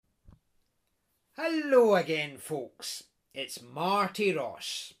Hello again, folks. It's Marty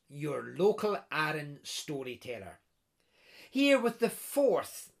Ross, your local Arran storyteller, here with the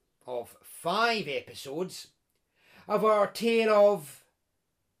fourth of 5 episodes of our tale of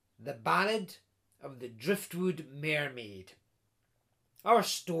The Ballad of the Driftwood Mermaid. Our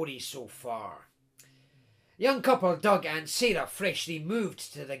story so far. Young couple Doug and Sarah, freshly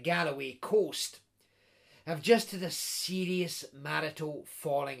moved to the Galloway coast, have just had a serious marital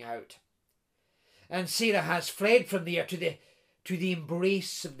falling out, and Sarah has fled from there to the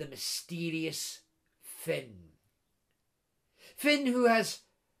embrace of the mysterious Finn. Finn, who has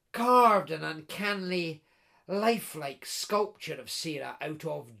carved an uncannily lifelike sculpture of Sarah out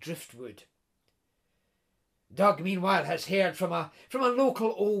of driftwood. Doug, meanwhile, has heard from a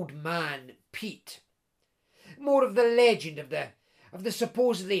local old man, Pete, more of the legend of the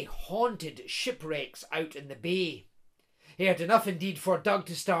supposedly haunted shipwrecks out in the bay. Heard enough indeed for Doug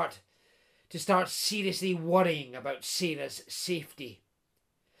to start seriously worrying about Sarah's safety,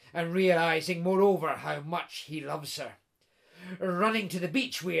 and realising moreover how much he loves her. Running to the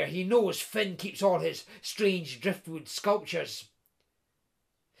beach where he knows Finn keeps all his strange driftwood sculptures,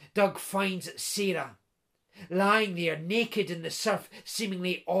 Doug finds Sarah lying there naked in the surf,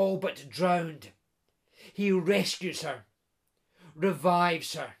 seemingly all but drowned. He rescues her,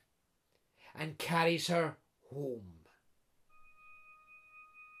 revives her, and carries her home.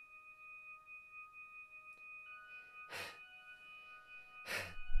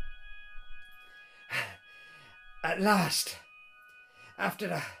 At last, after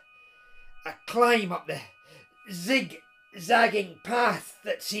a climb up the zigzagging path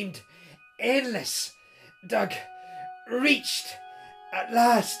that seemed endless, Doug reached, at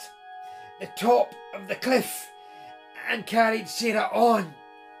last, the top of the cliff and carried Sarah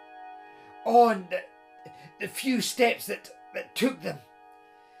on the few steps that took them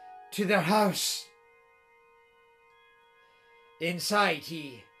to their house. Inside,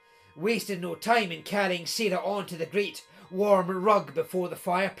 he wasted no time in carrying Sarah onto the great warm rug before the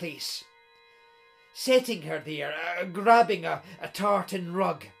fireplace, setting her there, grabbing a tartan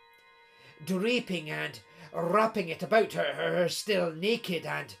rug, draping and wrapping it about her still naked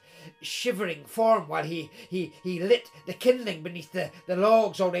and shivering form, while he lit the kindling beneath the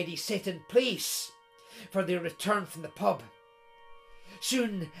logs already set in place for their return from the pub.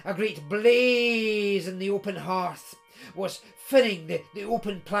 Soon a great blaze in the open hearth was filling the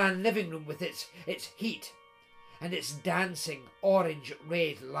open-plan living room with its heat and its dancing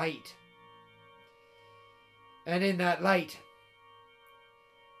orange-red light. And in that light,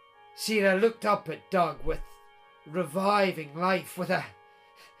 Sarah looked up at Doug with reviving life, with a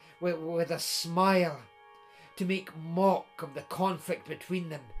smile, to make mock of the conflict between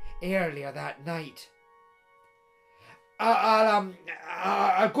them earlier that night.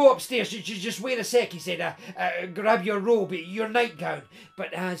 I'll go upstairs. You just wait a sec," he said. Grab your robe, your nightgown."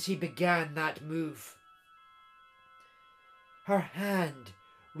 But as he began that move, her hand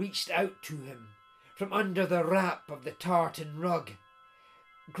reached out to him from under the wrap of the tartan rug,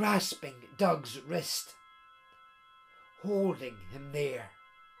 grasping Doug's wrist, holding him there.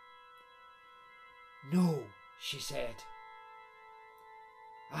 "No," she said.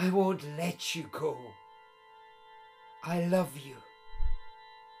 "I won't let you go. I love you,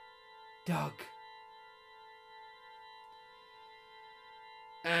 Doug."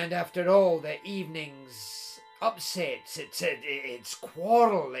 And after all the evening's upsets, its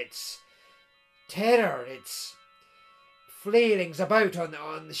quarrel, its terror, its flailings about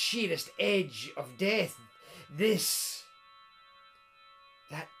on the sheerest edge of death,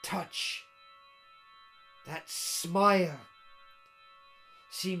 that touch, that smile,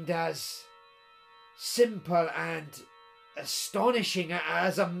 seemed as simple and astonishing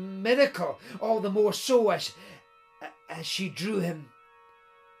as a miracle, all the more so as she drew him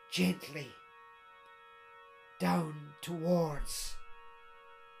gently down towards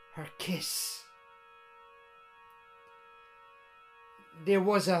her kiss. There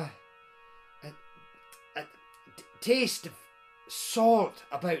was a taste of salt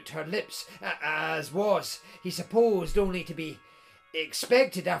about her lips, as was, he supposed, only to be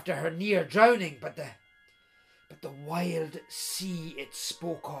expected after her near drowning, but the wild sea it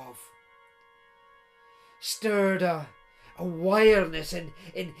spoke of stirred a wildness in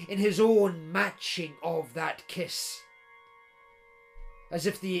his own matching of that kiss, as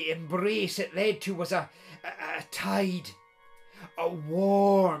if the embrace it led to was a tide, a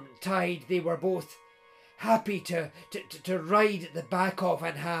warm tide they were both happy to ride at the back of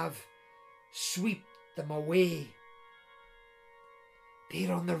and have sweep them away.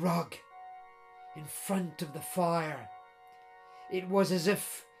 There on the rug, in front of the fire, it was as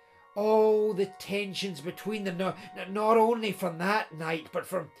if all the tensions between them, not only from that night, but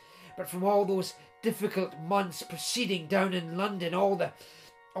from all those difficult months preceding down in London, all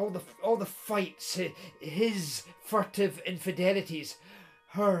the fights, his furtive infidelities,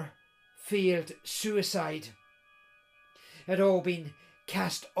 her failed suicide, had all been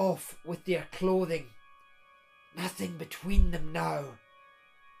cast off with their clothing. Nothing between them now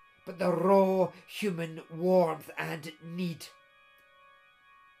but the raw human warmth and need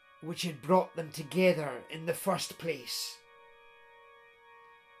which had brought them together in the first place.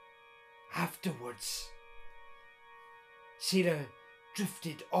 Afterwards, Sarah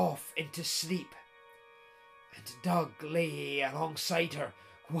drifted off into sleep, and Doug lay alongside her,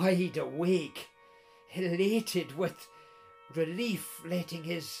 wide awake, elated with relief, letting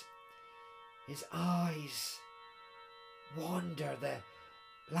his eyes wander the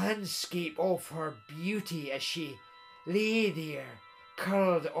landscape of her beauty as she lay there,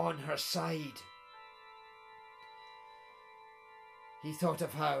 curled on her side. He thought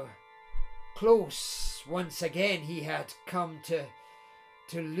of how close once again he had come to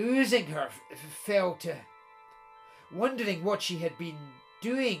losing her, fell to wondering what she had been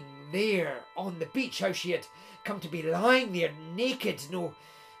doing there on the beach, how she had come to be lying there naked, no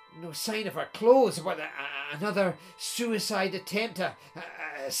sign of her clothes, but another suicide attempt, a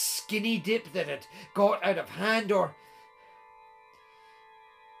skinny dip that had got out of hand, or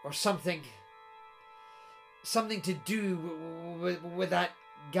something to do with that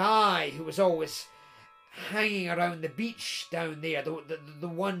guy who was always hanging around the beach down there, the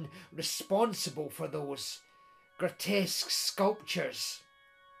one responsible for those grotesque sculptures.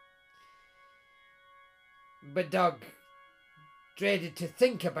 But Doug dreaded to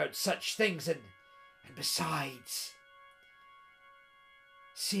think about such things, and besides,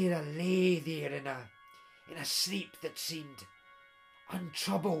 Sarah lay there in a sleep that seemed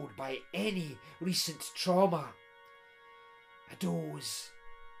untroubled by any recent trauma, a doze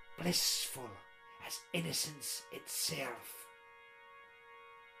blissful as innocence itself.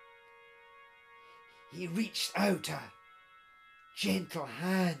 He reached out a gentle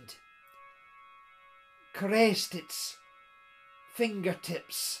hand, caressed its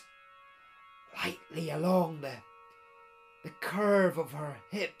fingertips lightly along the curve of her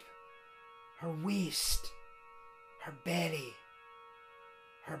hip, her waist, her belly,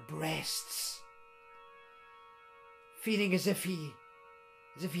 her breasts, feeling as if he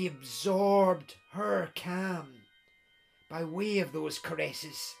absorbed her calm by way of those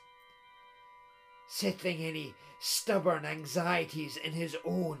caresses, settling any stubborn anxieties in his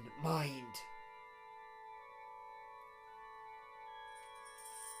own mind.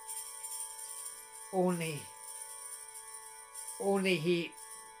 Only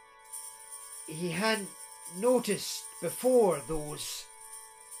he hadn't noticed before those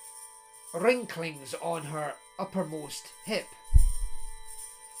wrinklings on her uppermost hip.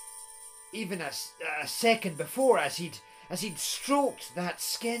 Even a second before, as he'd stroked that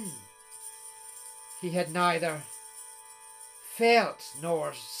skin, he had neither felt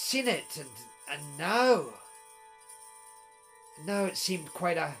nor seen it, and now it seemed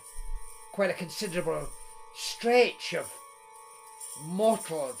quite a considerable stretch of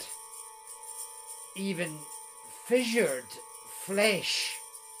mottled, even fissured flesh,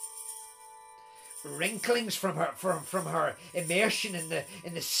 wrinklings from her immersion in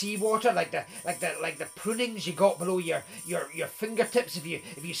the seawater, like the prunings you got below your fingertips if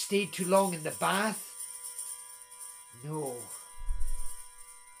you stayed too long in the bath.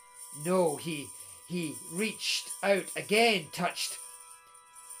 No, he reached out again, touched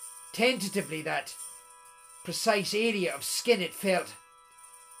tentatively that precise area of skin. It felt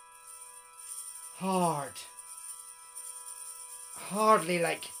hardly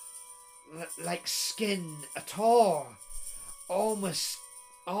like skin at all, almost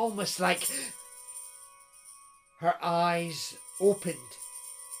like. Her eyes opened.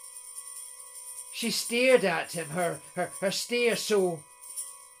 She stared at him, her stare so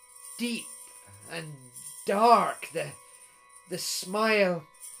deep and dark, the smile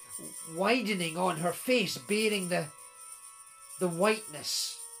widening on her face, bearing the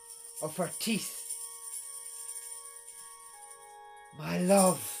whiteness of her teeth. "My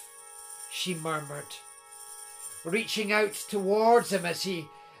love," she murmured, reaching out towards him as he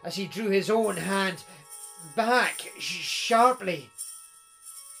drew his own hand back sharply.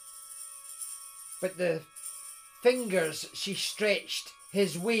 But the fingers she stretched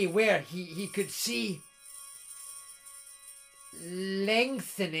his way, where he could see,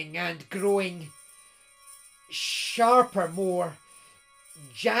 lengthening and growing sharper, more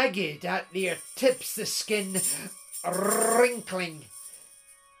jagged at their tips, the skin wrinkling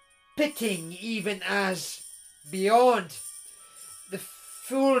pitting even as, beyond the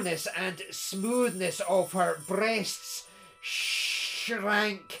fullness and smoothness of her breasts,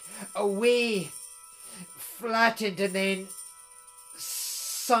 shrank away, flattened and then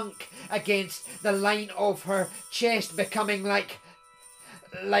sunk against the line of her chest, becoming like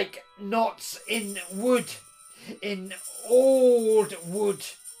knots in wood, in old wood.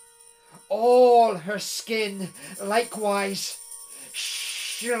 All her skin likewise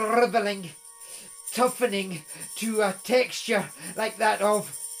shriveling, toughening to a texture like that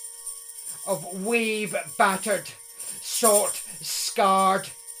of wave-battered, salt-scarred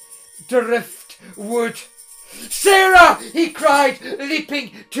driftwood. "Sarah!" he cried,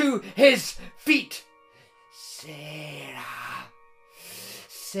 leaping to his feet. "Sarah,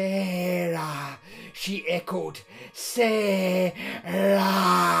 Sarah," she echoed. "Sarah,"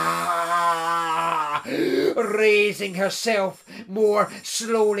 raising herself more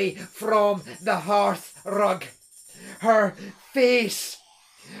slowly from the hearth rug. Her face,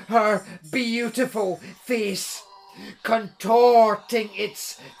 her beautiful face, contorting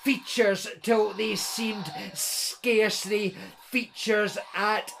its features till they seemed scarcely features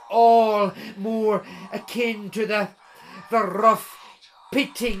at all, more akin to the rough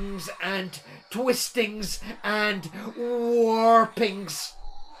pittings and twistings and warpings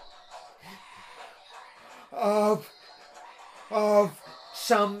of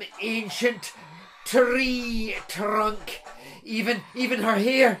some ancient tree trunk. Even her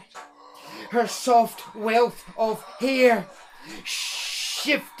hair, her soft wealth of hair,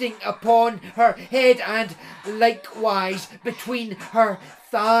 shifting upon her head and likewise between her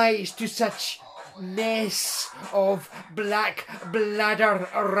thighs to such mess of black bladder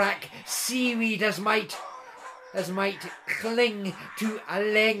rack seaweed as might cling to a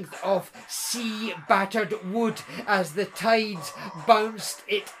length of sea-battered wood as the tides bounced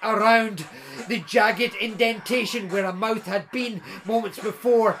it around. The jagged indentation where a mouth had been moments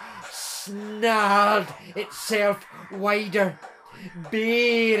before snarled itself wider,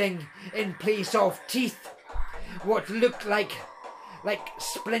 bearing in place of teeth what looked like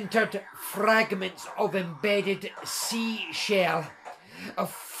splintered fragments of embedded seashell, a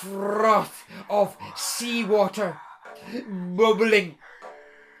froth of seawater bubbling,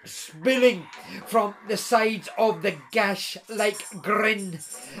 spilling from the sides of the gash-like grin,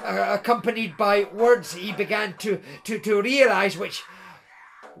 accompanied by words he began to realise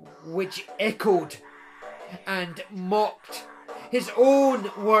which echoed and mocked his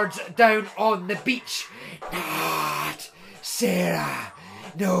own words down on the beach. "Not Sarah,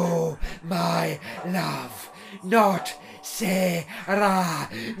 no, my love, not Sarah,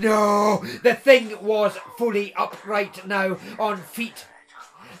 no." The thing was fully upright now, on feet,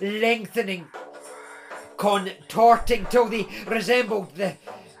 lengthening, contorting till they resembled the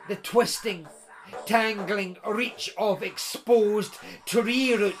twisting, tangling reach of exposed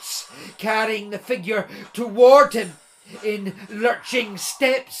tree roots, carrying the figure toward him in lurching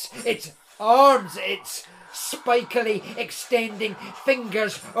steps, its arms, its spikily extending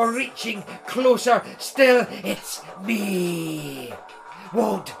fingers reaching closer still. "It's me.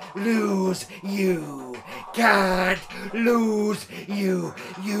 Won't lose you. Can't lose you.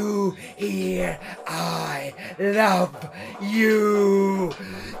 You hear? I love you."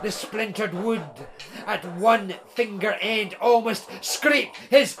 The splintered wood at one finger end almost scraped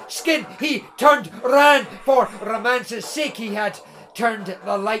his skin. He turned, ran. For romance's sake he had turned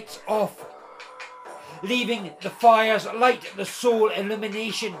the lights off, leaving the fire's light the sole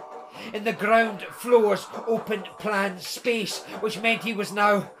illumination in the ground floor's open plan space, which meant he was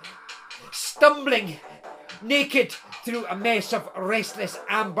now stumbling naked through a mess of restless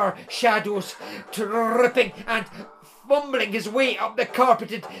amber shadows, tripping and fumbling his way up the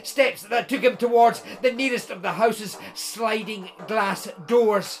carpeted steps that took him towards the nearest of the house's sliding glass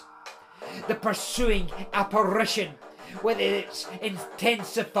doors. The pursuing apparition, with its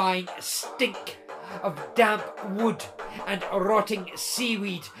intensifying stink of damp wood and rotting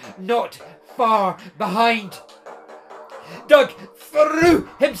seaweed not far behind. Doug threw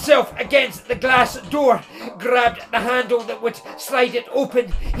himself against the glass door, grabbed the handle that would slide it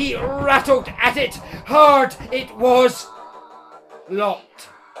open. He rattled at it hard. It was locked.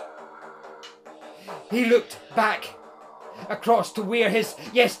 He looked back across to where his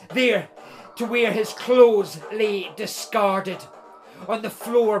clothes lay discarded on the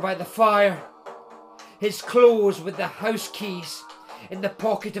floor by the fire. His clothes with the house keys in the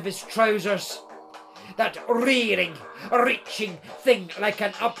pocket of his trousers. That rearing, reaching thing like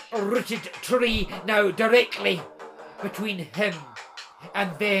an uprooted tree now directly between him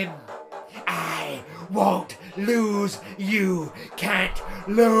and them. "I won't lose you, can't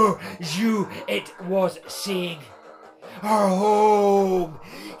lose you, it was saying. Our home,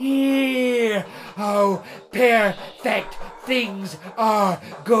 here, how perfect things are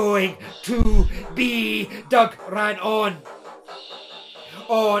going to be. Doug ran on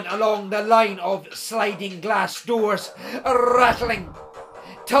along the line of sliding glass doors, rattling,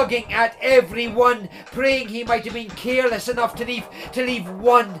 tugging at every one, praying he might have been careless enough to leave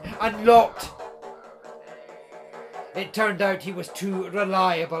one unlocked. It turned out he was too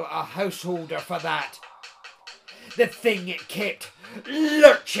reliable a householder for that. The thing kept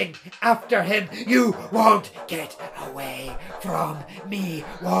lurching after him. You won't get away from me.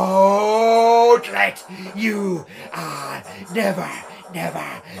 Won't let you. Never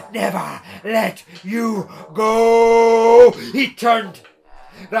let you go. He turned,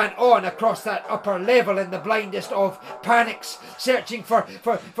 ran on across that upper level in the blindest of panics, searching for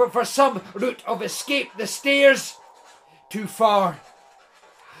some route of escape. The stairs, too far.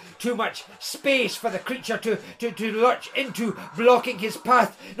 Too much space for the creature to lurch into, blocking his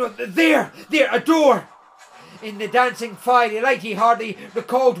path. No, there, a door. In the dancing fiery light, he hardly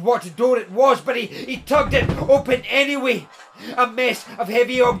recalled what door it was, but he tugged it open anyway. A mess of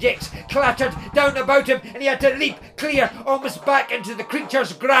heavy objects clattered down about him, and he had to leap clear, almost back into the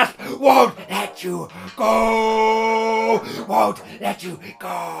creature's grasp. Won't let you go! Won't let you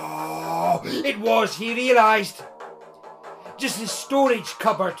go! It was, he realised, just a storage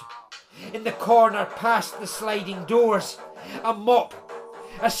cupboard in the corner past the sliding doors. A mop,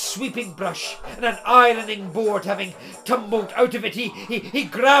 a sweeping brush, and an ironing board having tumbled out of it, he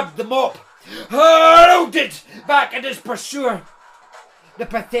grabbed the mop, hurled it back at his pursuer. The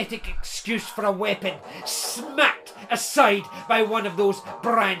pathetic excuse for a weapon smacked aside by one of those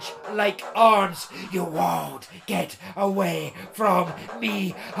branch-like arms. You won't get away from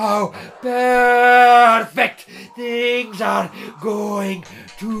me. How perfect things are going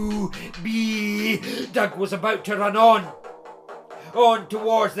to be. Doug was about to run on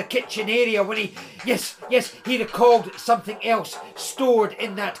towards the kitchen area when he recalled something else stored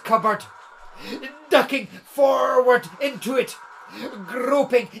in that cupboard. Ducking forward into it,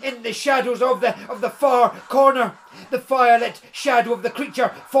 groping in the shadows of the far corner, the firelit shadow of the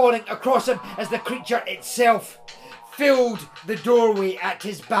creature falling across him as the creature itself filled the doorway at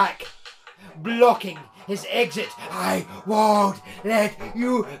his back, blocking his exit. I won't let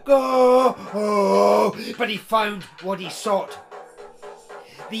you go. But he found what he sought.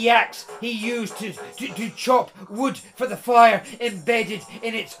 The axe he used to chop wood for the fire embedded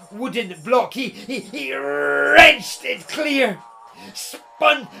in its wooden block. He wrenched it clear,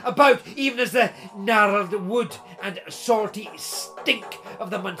 spun about even as the gnarled wood and salty stink of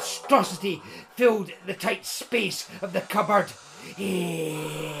the monstrosity filled the tight space of the cupboard.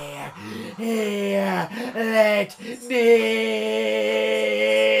 Here, let me.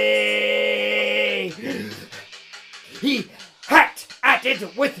 He hacked at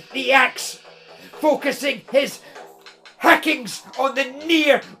it with the axe, focusing his hackings on the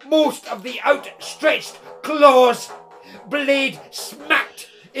nearmost of the outstretched claws. Blade smacked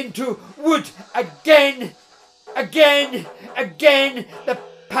into wood again, the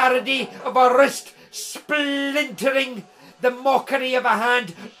parody of a wrist splintering, the mockery of a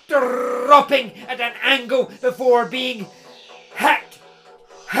hand dropping at an angle before being hacked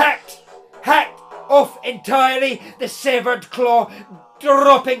off entirely, the severed claw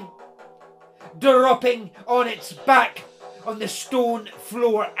dropping on its back on the stone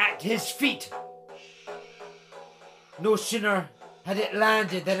floor at his feet. No sooner had it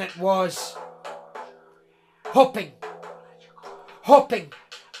landed than it was hopping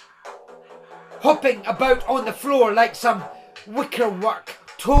about on the floor like some wickerwork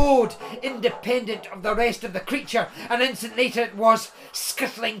toad, independent of the rest of the creature. An instant later it was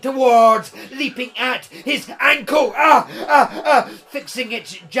scuttling towards, leaping at his ankle, fixing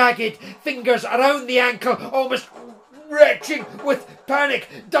its jagged fingers around the ankle, almost retching with panic.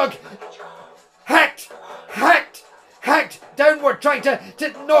 Doug hacked downward, trying to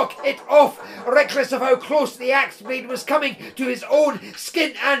knock it off, reckless of how close the axe blade was coming to his own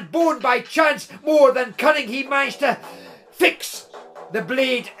skin and bone. By chance, more than cunning, he managed to fix the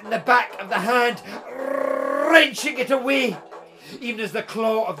blade in the back of the hand, wrenching it away, even as the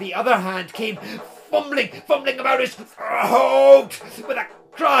claw of the other hand came fumbling about his throat. With a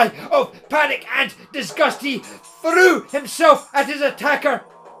cry of panic and disgust, he threw himself at his attacker,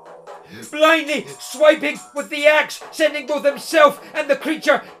 blindly swiping with the axe, sending both himself and the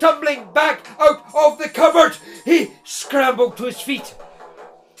creature tumbling back out of the cupboard. He scrambled to his feet,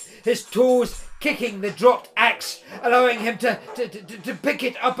 his toes kicking the dropped axe, allowing him to pick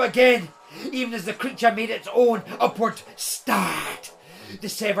it up again, even as the creature made its own upward start. The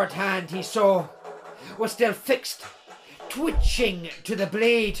severed hand, he saw, was still fixed, twitching to the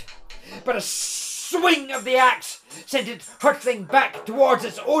blade, but a swing of the axe sent it hurtling back towards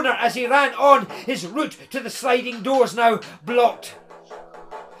its owner as he ran on, his route to the sliding doors now blocked,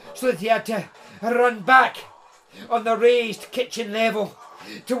 so that he had to run back on the raised kitchen level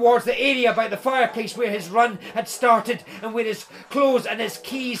towards the area by the fireplace where his run had started and where his clothes and his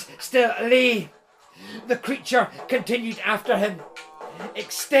keys still lay. The creature continued after him,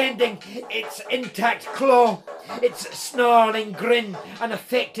 extending its intact claw, its snarling grin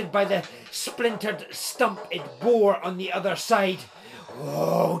unaffected by the splintered stump it bore on the other side.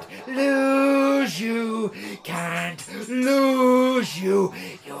 Won't lose you, can't lose you,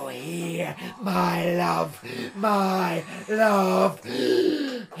 you hear, my love,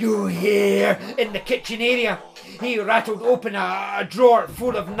 you hear. In the kitchen area, he rattled open a drawer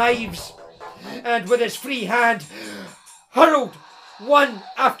full of knives, and with his free hand hurled one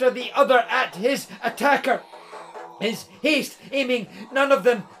after the other at his attacker, his haste aiming none of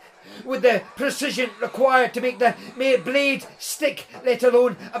them with the precision required to make the blade stick, let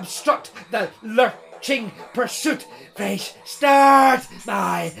alone obstruct the lurching pursuit. Fresh start,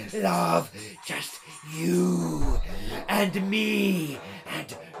 my love, just you and me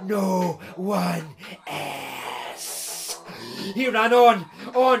and no one else. He ran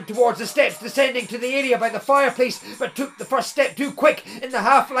on towards the steps, descending to the area by the fireplace, but took the first step too quick in the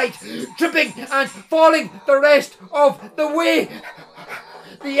half-light, tripping and falling the rest of the way,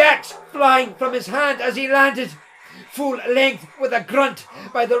 the axe flying from his hand as he landed, full length with a grunt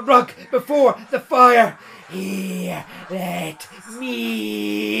by the rug before the fire. Here, let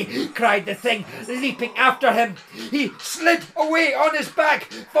me, cried the thing, leaping after him. He slid away on his back,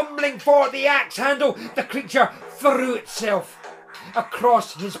 fumbling for the axe handle. The creature threw itself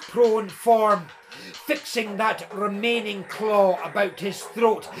across his prone form, fixing that remaining claw about his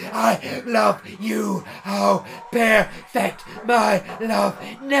throat. I love you, how perfect, my love,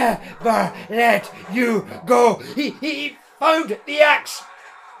 never let you go. He found the axe,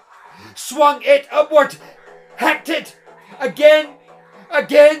 swung it upward, hacked it again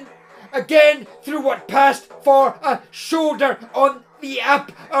through what passed for a shoulder on the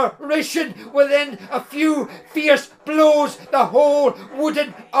apparition. Within a few fierce blows, the whole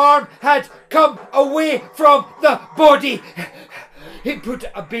wooden arm had come away from the body. He put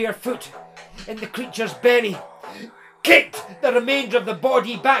a bare foot in the creature's belly, kicked the remainder of the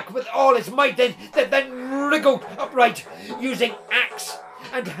body back with all his might, then wriggled upright, using axe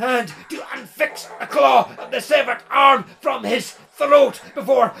and hand to unfix a claw of the severed arm from his throat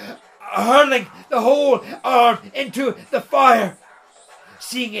before hurling the whole arm into the fire,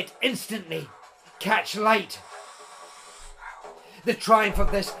 seeing it instantly catch light. The triumph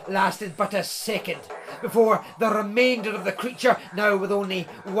of this lasted but a second before the remainder of the creature, now with only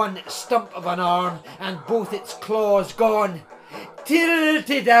one stump of an arm and both its claws gone,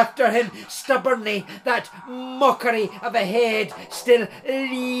 tilted after him stubbornly, that mockery of a head still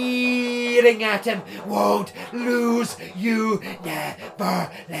leering at him. Won't lose you, never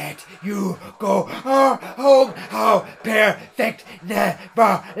let you go. Our home, how perfect,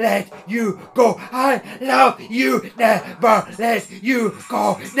 never let you go. I love you, never let you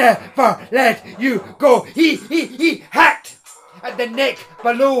go, never let you go. He hacked at the neck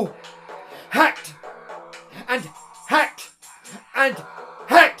below, hacked and hacked and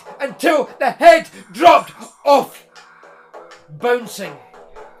hacked until the head dropped off, bouncing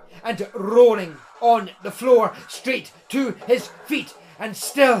and rolling on the floor straight to his feet, and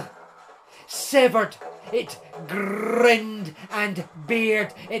still severed, it grinned and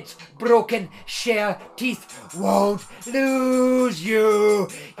bared its broken shell teeth. Won't lose you,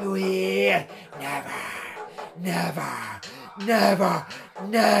 you hear? Never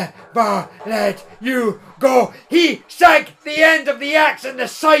let you go. He sank the end of the axe in the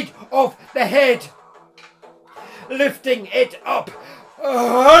side of the head, lifting it up,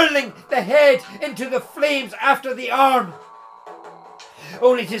 hurling the head into the flames after the arm,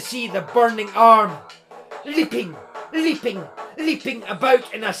 only to see the burning arm leaping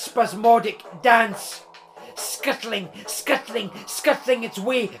about in a spasmodic dance, scuttling its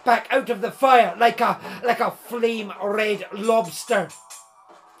way back out of the fire like a flame-red lobster,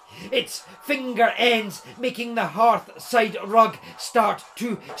 its finger ends making the hearth side rug start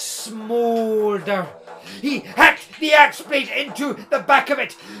to smoulder. He hacked the axe blade into the back of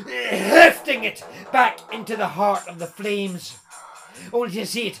it, hefting it back into the heart of the flames, only to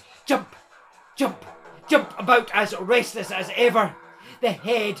see it jump about as restless as ever, the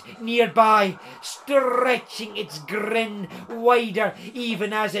head nearby, stretching its grin wider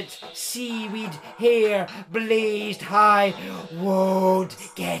even as its seaweed hair blazed high. "Won't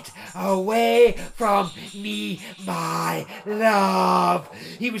get away from me, my love."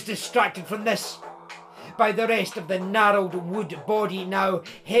 He was distracted from this by the rest of the gnarled wood body, now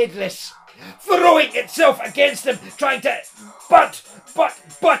headless, throwing itself against him, trying to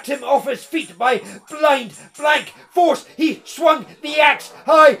butt him off his feet by blind blank force. He swung the axe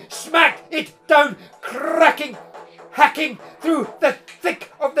high, smacked it down, cracking, hacking through the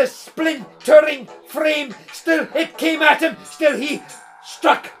thick of the splintering frame. Still it came at him, still he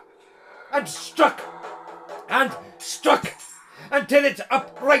struck and struck and struck until its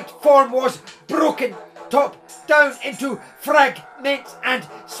upright form was broken top down into fragments and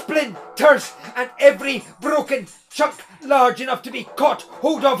splinters, and every broken chunk large enough to be caught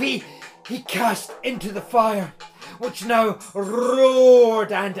hold of he cast into the fire, which now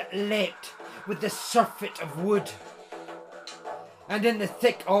roared and leapt with the surfeit of wood. And in the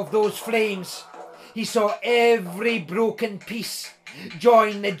thick of those flames he saw every broken piece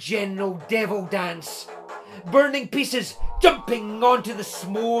join the general devil dance, burning pieces jumping onto the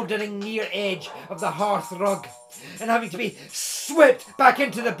smouldering near edge of the hearth rug and having to be swept back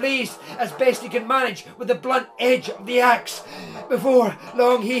into the blaze as best he could manage with the blunt edge of the axe. Before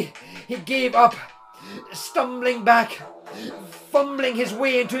long he gave up, stumbling back, fumbling his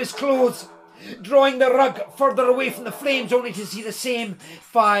way into his clothes, drawing the rug further away from the flames, only to see the same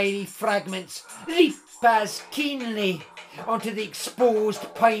fiery fragments leap as keenly onto the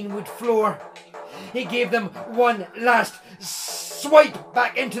exposed pinewood floor. He gave them one last swipe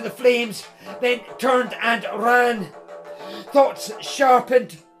back into the flames, then turned and ran. Thoughts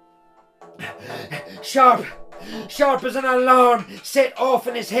sharpened, sharp as an alarm set off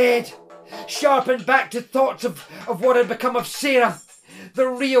in his head, sharpened back to thoughts of what had become of Sarah, the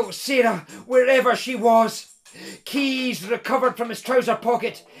real Sarah, wherever she was. Keys recovered from his trouser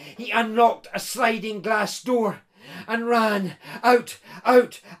pocket, he unlocked a sliding glass door and ran out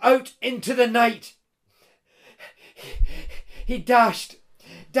into the night. He dashed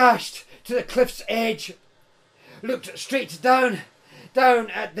to the cliff's edge, looked straight down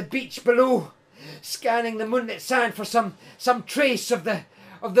at the beach below, scanning the moonlit sand for some trace of the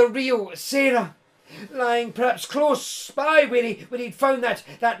real Sarah, lying perhaps close by where he'd found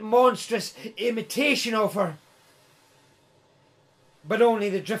that monstrous imitation of her. But only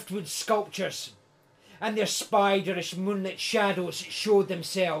the driftwood sculptures and their spiderish moonlit shadows showed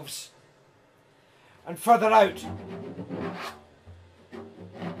themselves. And further out,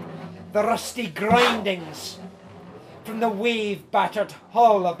 the rusty grindings from the wave-battered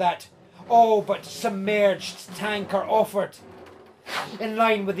hull of that all but submerged tanker offered, in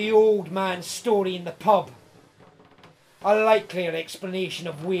line with the old man's story in the pub, a likelier explanation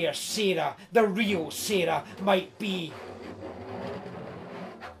of where Sarah, the real Sarah, might be.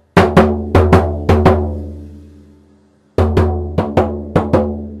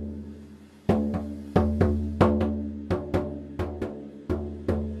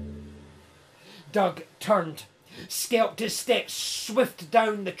 Doug turned, scalped his steps swift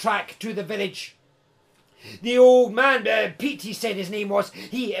down the track to the village. The old man, Pete, he said his name was,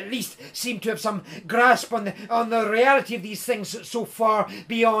 he at least seemed to have some grasp on the reality of these things, so far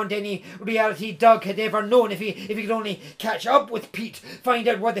beyond any reality Doug had ever known. If he could only catch up with Pete, find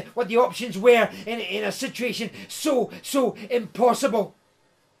out what the options were in a situation so impossible.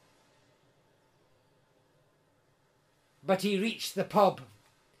 But he reached the pub,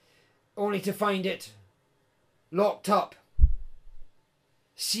 only to find it locked up,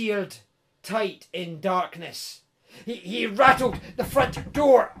 sealed tight in darkness. He rattled the front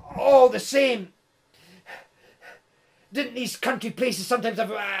door all the same. Didn't these country places sometimes have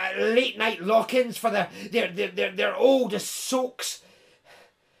late night lock-ins for their oldest soaks?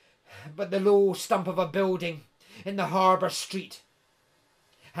 But the low stump of a building in the harbour street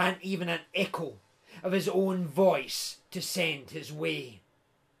hadn't even an echo of his own voice to send his way.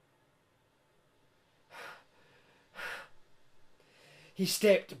 He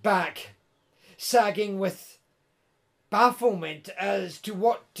stepped back, sagging with bafflement as to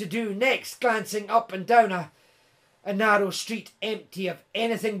what to do next, glancing up and down a narrow street empty of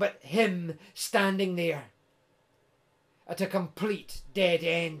anything but him standing there at a complete dead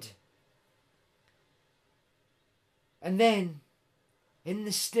end. And then, in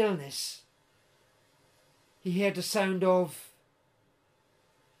the stillness, he heard a sound of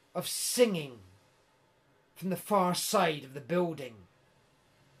singing from the far side of the building.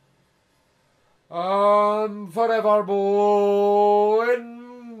 I'm forever blowing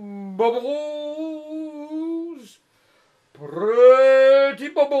bubbles, pray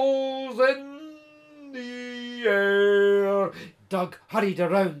bubbles in the air. Doug hurried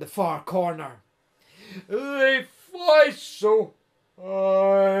around the far corner. They fly so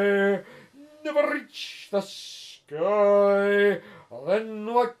high, never reach the sky. Then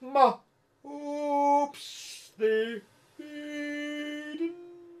like my hopes they fade and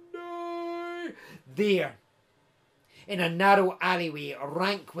die. There, in a narrow alleyway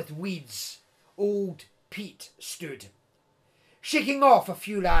rank with weeds, old Pete stood, shaking off a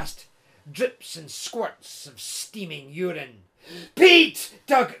few last drips and squirts of steaming urine. "Pete!"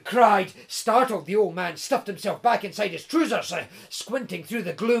 Doug cried. Startled, the old man stuffed himself back inside his trousers, squinting through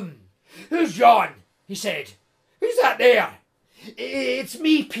the gloom. "Who's yon?" he said. "Who's that there?" "It's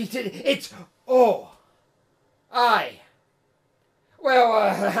me, Pete. It's... Oh. Aye.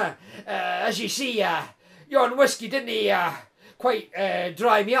 Well, as you see, yon whiskey didn't quite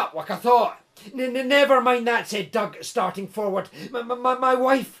dry me up like I thought." Never mind that," said Doug, starting forward. My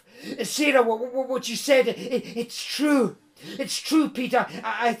wife, Sarah, what you said, it's true. It's true, Peter.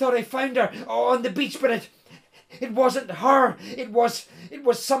 I thought I found her on the beach, but it wasn't her. It was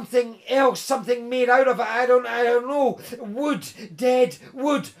something else, something made out of, I don't know, wood, dead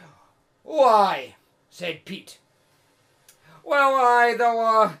wood." "Oh, aye," said Pete. "Well, aye,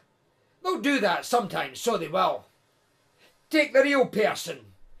 they'll do that sometimes, so they will. Take the real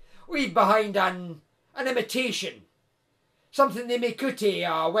person, leave behind an imitation, something they make out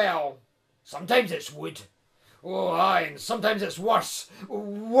of, well, sometimes it's wood. Oh, aye, and sometimes it's worse.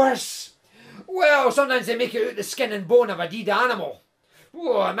 Worse! Well, sometimes they make it out the skin and bone of a dead animal.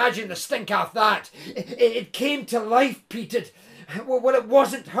 Oh, imagine the stink of that. It came to life, Pete. Well, it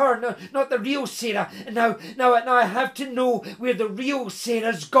wasn't her, no, not the real Sarah. Now I have to know where the real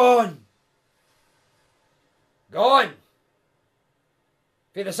Sarah's gone." "Gone?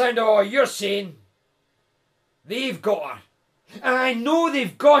 For the sound of all you're saying, they've got her." "I know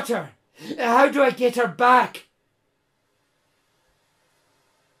they've got her. How do I get her back?"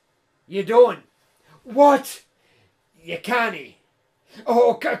 "You don't." "What?" "You can't."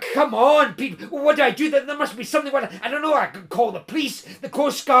 "Oh, come on, Pete. What do I do? There must be something. I don't know. I could call the police, the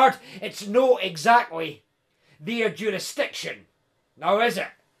Coast Guard." "It's no exactly their jurisdiction, now is it?"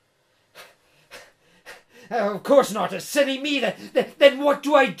 "Of course not. It's silly me. Then what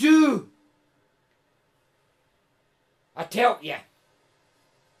do I do?" "I tell you,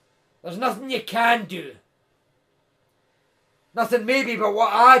 there's nothing you can do. Nothing maybe but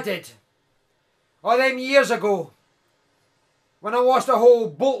what I did. All them years ago, when I lost a whole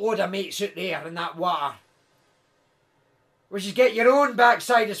boatload of mates out there in that water. We should get your own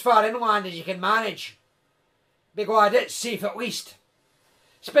backside as far inland as you can manage. Be glad it's safe at least.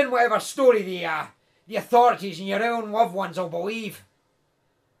 Spin whatever story the authorities and your own loved ones will believe.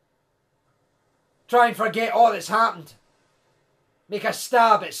 Try and forget all that's happened. Make a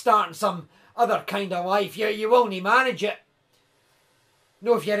stab at starting some other kind of life. You will need manage it.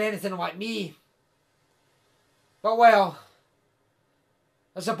 Know if you're anything like me. But well,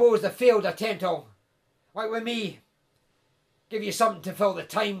 I suppose the failed attempt will, like with me, give you something to fill the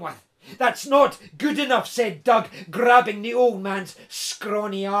time with." "That's not good enough," said Doug, grabbing the old man's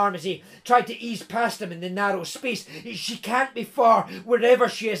scrawny arm as he tried to ease past him in the narrow space. "She can't be far, wherever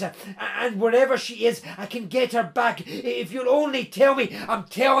she is, and wherever she is, I can get her back, if you'll only tell me." "I'm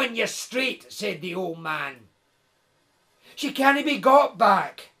telling you straight," said the old man. "She can't be got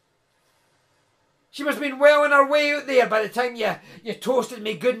back. She must have been well on her way out there by the time you toasted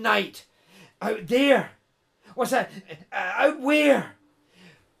me good night." "Out there? What's that? Out where?"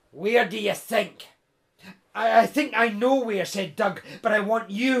 "Where do you think?" I think I know where," said Doug, "but I want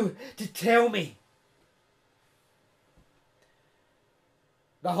you to tell me."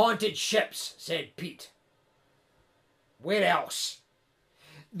 "The haunted ships," said Pete. "Where else?"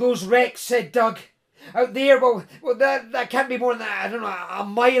 "Those wrecks," said Doug. "Out there, well, that can't be more than, I don't know, a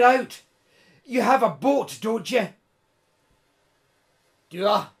mile out. You have a boat, don't you?" "Do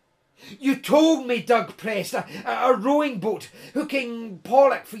I?" "You told me," Doug pressed. A rowing boat, hooking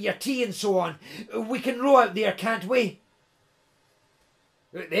pollock for your tea and so on. We can row out there, can't we?"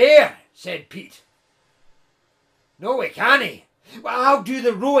 "Out there?" said Pete. "No, we can't." "Well, I'll do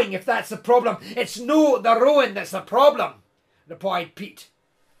the rowing if that's the problem." "It's no the rowing that's the problem," replied Pete.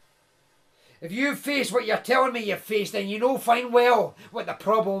 "If you face what you're telling me you face, then you know fine well what the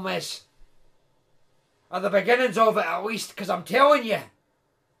problem is. Or the beginnings of it at least, because I'm telling you.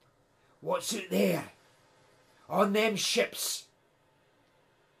 What's out there, on them ships,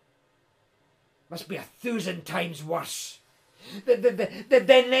 must be 1,000 times worse.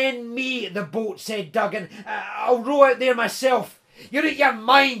 Then lend me the boat," said Doug, "and I'll row out there myself." "You're out your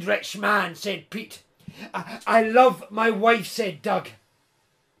mind, rich man," said Pete. I love my wife," said Doug.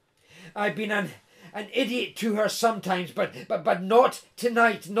 I've been an idiot to her sometimes, but not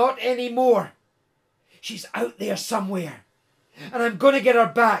tonight, not anymore. She's out there somewhere, and I'm going to get her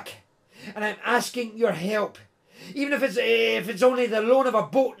back, and I'm asking your help, even if it's only the loan of a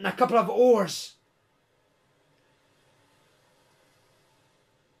boat and a couple of oars.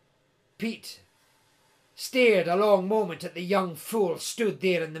 Pete stared a long moment at the young fool stood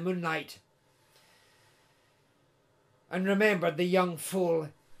there in the moonlight, and remembered the young fool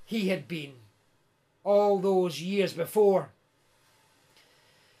he had been all those years before,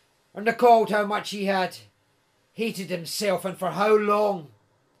 and recalled how much he had hated himself and for how long,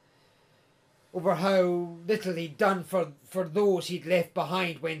 over how little he'd done for those he'd left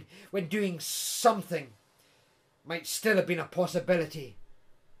behind when doing something might still have been a possibility.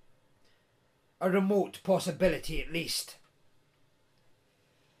 A remote possibility, at least.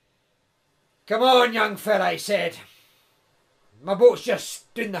 "Come on, young fella," I said. "My boat's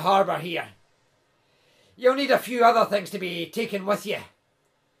just down the harbour here. You'll need a few other things to be taken with you.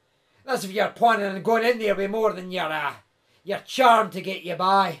 That's if you're planning on going in there with more than your charm to get you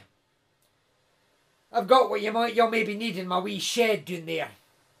by. I've got what you'll maybe need in my wee shed down there.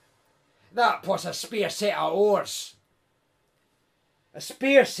 That plus a spare set of oars." "A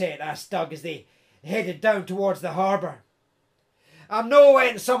spare set?" asked Doug as they headed down towards the harbour. "I'm no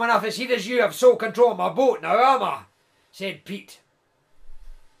letting someone half as here as you have sole control of my boat now, am I?" said Pete.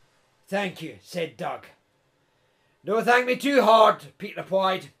 "Thank you," said Doug. "Don't thank me too hard," Pete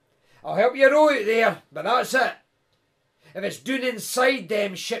replied. "I'll help you row out there, but that's it. If it's down inside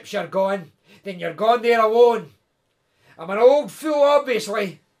them ships you're going, then you're gone there alone. I'm an old fool,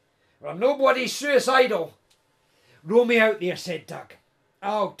 obviously, but I'm nobody suicidal." "Row me out there," said Doug.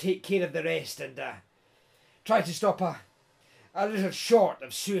 "I'll take care of the rest and try to stop a little short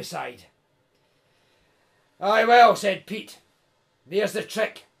of suicide." "Aye, well," said Pete. "There's the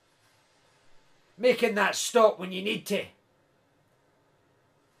trick. Making that stop when you need to.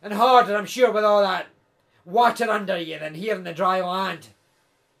 And harder, I'm sure, with all that water under you than here in the dry land.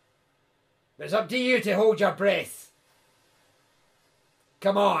 But it's up to you to hold your breath.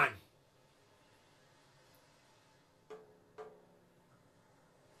 Come on."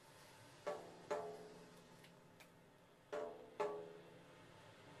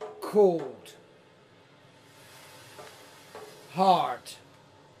 Cold. Hard.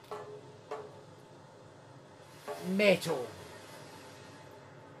 Metal.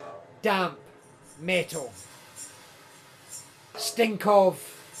 Damp metal. Stink of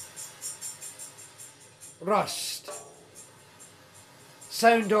rust.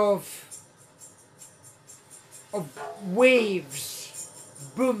 Sound of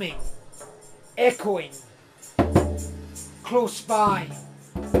waves booming, echoing close by,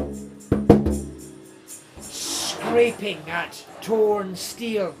 scraping at torn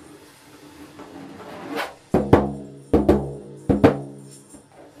steel.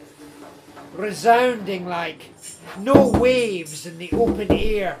 Resounding like no waves in the open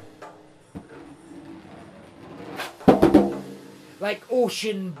air. Like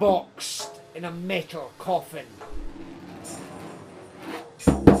ocean boxed in a metal coffin.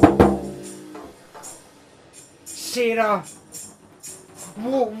 Sarah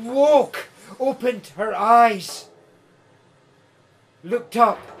woke, opened her eyes, looked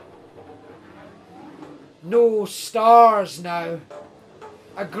up. No stars now.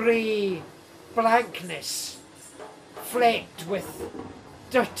 A grey blankness, flecked with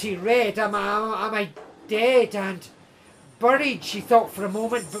dirty red. Am I dead and buried, she thought for a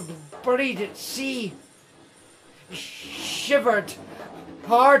moment, buried at sea. Shivered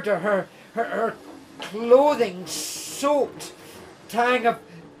harder, her clothing soaked, tang of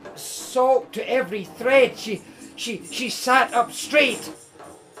salt to every thread. She sat up straight.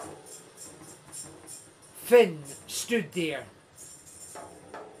 Finn stood there,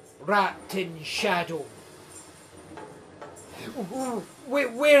 wrapped in shadow.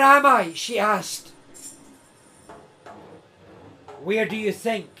 Where am I?" she asked. "Where do you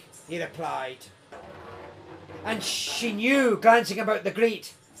think?" he replied. And she knew, glancing about the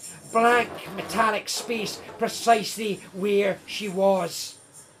great blank metallic space, precisely where she was.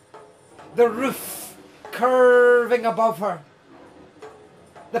 The roof curving above her.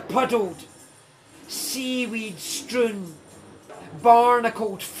 The puddled, seaweed-strewn,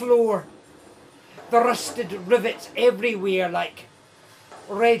 barnacled floor. The rusted rivets everywhere like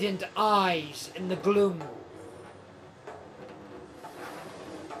reddened eyes in the gloom.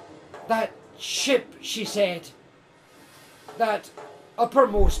 "That ship," she said. "That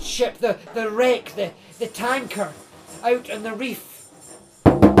uppermost ship, the wreck, the tanker, out on the reef."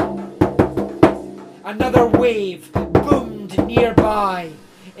 Another wave boomed nearby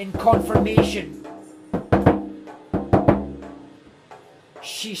in confirmation.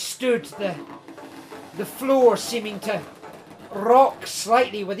 She stood, the floor seeming to rock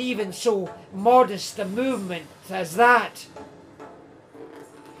slightly with even so modest a movement as that.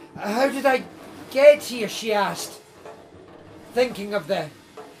 "How did I get here?" she asked, thinking of the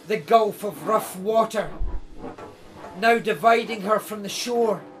gulf of rough water now dividing her from the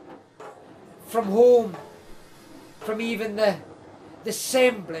shore, from home, from even the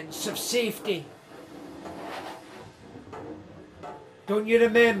semblance of safety. "Don't you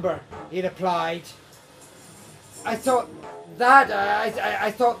remember?" he replied. I thought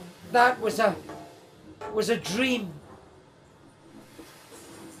that was a dream."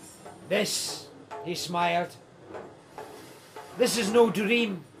 "This," he smiled, "this is no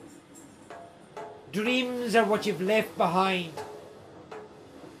dream. Dreams are what you've left behind.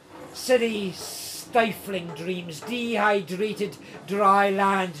 City stifling dreams, dehydrated dry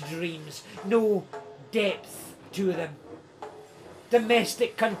land dreams, no depth to them.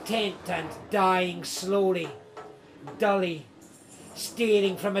 Domestic content and dying slowly, dully,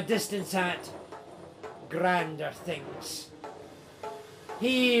 staring from a distance at grander things.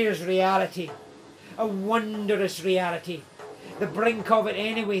 Here's reality, a wondrous reality, the brink of it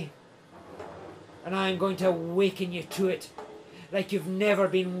anyway, and I'm going to awaken you to it like you've never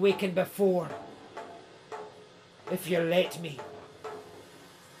been wakened before, if you let me."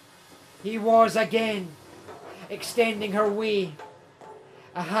 He was again extending her way,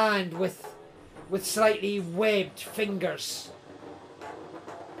 a hand with slightly webbed fingers.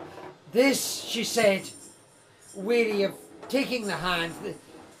 "This," she said, weary of taking the hand,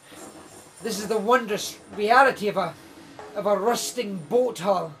 "this is the wondrous reality of a rusting boat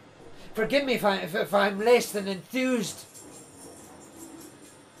hull. Forgive me if I'm less than enthused."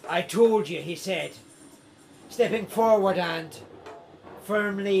 "I told you," he said, stepping forward and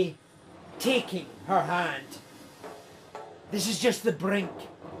firmly taking her hand. "This is just the brink,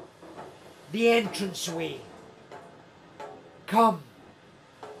 the entranceway. Come,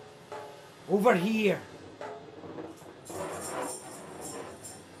 over here."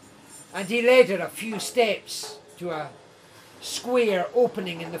 And he led her a few steps to a square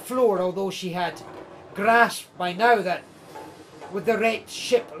opening in the floor, although she had grasped by now that with the wrecked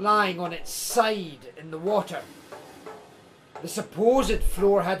ship lying on its side in the water, the supposed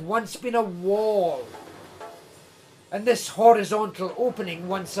floor had once been a wall, and this horizontal opening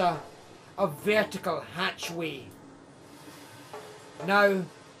once a vertical hatchway. Now,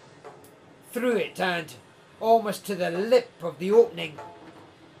 through it and almost to the lip of the opening,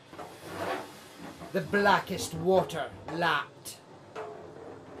 the blackest water lapped.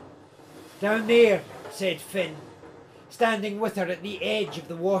 "Down there," said Finn, standing with her at the edge of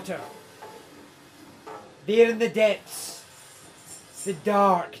the water. "There in the depths, the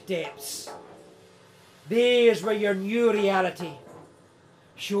dark depths, there's where your new reality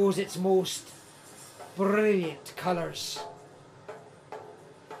shows its most brilliant colours.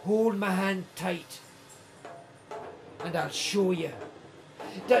 Hold my hand tight and I'll show you."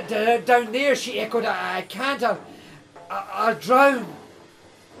 "Down there," she echoed. I can't. I'll drown.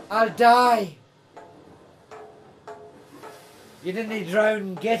 I'll die." "You didn't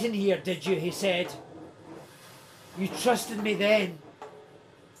drown getting here, did you?" he said. "You trusted me then.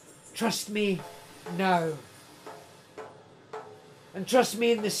 Trust me now. And trust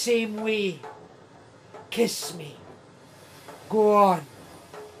me in the same way. Kiss me. Go on.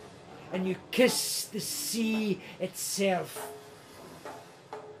 And you kiss the sea itself.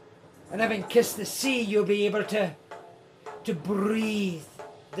 And having kissed the sea, you'll be able to breathe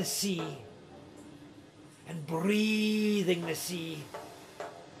the sea. And breathing the sea,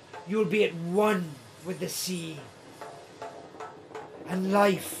 you'll be at one with the sea. And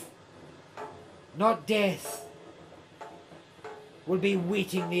life, not death, will be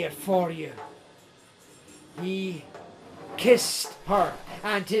waiting there for you." He kissed her,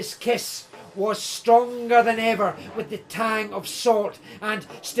 and his kiss was stronger than ever with the tang of salt, and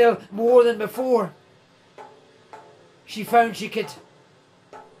still more than before. She found she could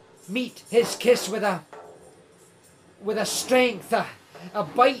meet his kiss with a strength, a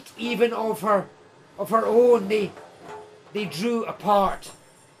bite even of her own. They drew apart.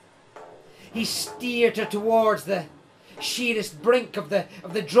 He steered her towards the sheerest brink of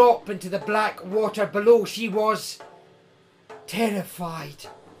the drop into the black water below. She was terrified,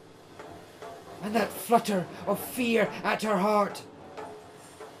 and that flutter of fear at her heart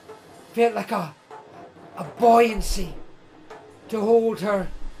felt like a buoyancy to hold her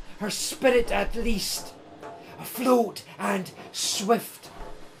spirit at least afloat and swift,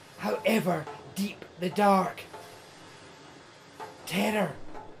 however deep the dark. Terror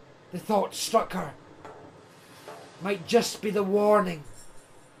The thought struck her. Might just be the warning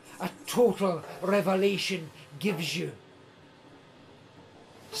a total revelation gives you.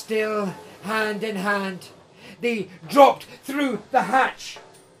 Still, hand in hand, they dropped through the hatch,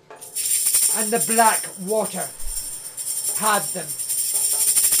 and the black water had them.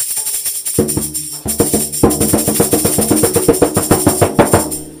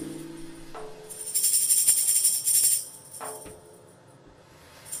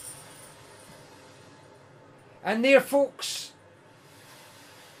 And there, folks,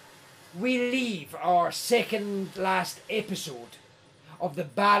 we leave our second last episode of The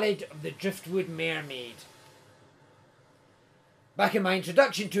Ballad of the Driftwood Mermaid. Back in my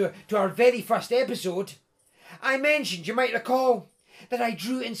introduction to our very first episode, I mentioned, you might recall, that I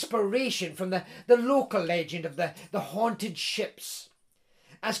drew inspiration from the local legend of the haunted ships,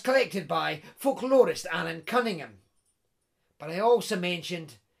 as collected by folklorist Alan Cunningham. But I also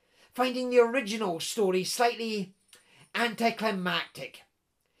mentioned finding the original story slightly anticlimactic,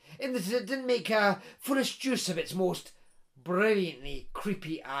 in that it didn't make a fullest use of its most brilliantly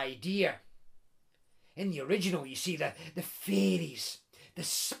creepy idea. In the original, you see the fairies, the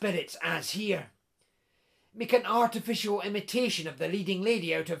spirits as here, make an artificial imitation of the leading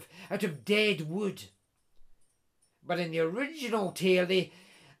lady out of dead wood. But in the original tale, they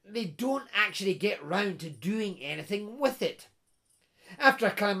don't actually get round to doing anything with it. After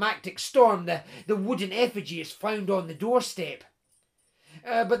a climactic storm, the wooden effigy is found on the doorstep.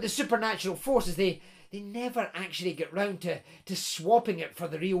 But the supernatural forces, they never actually get round to swapping it for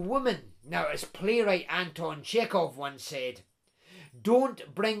the real woman. Now, as playwright Anton Chekhov once said,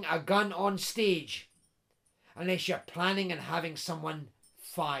 don't bring a gun on stage unless you're planning on having someone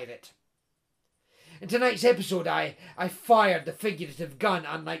fire it. In tonight's episode, I fired the figurative gun,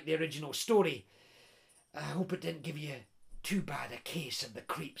 unlike the original story. I hope it didn't give you too bad a case of the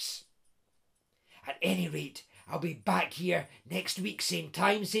creeps. At any rate, I'll be back here next week, same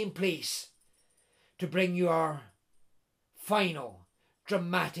time, same place, to bring you our final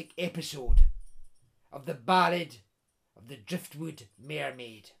dramatic episode of The Ballad of the Driftwood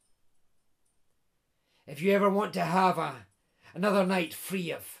Mermaid. If you ever want to have another night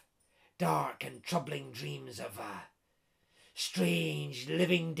free of dark and troubling dreams of strange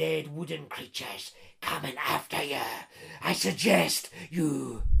living dead wooden creatures coming after you, I suggest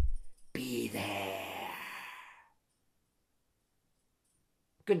you be there.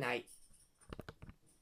 Good night.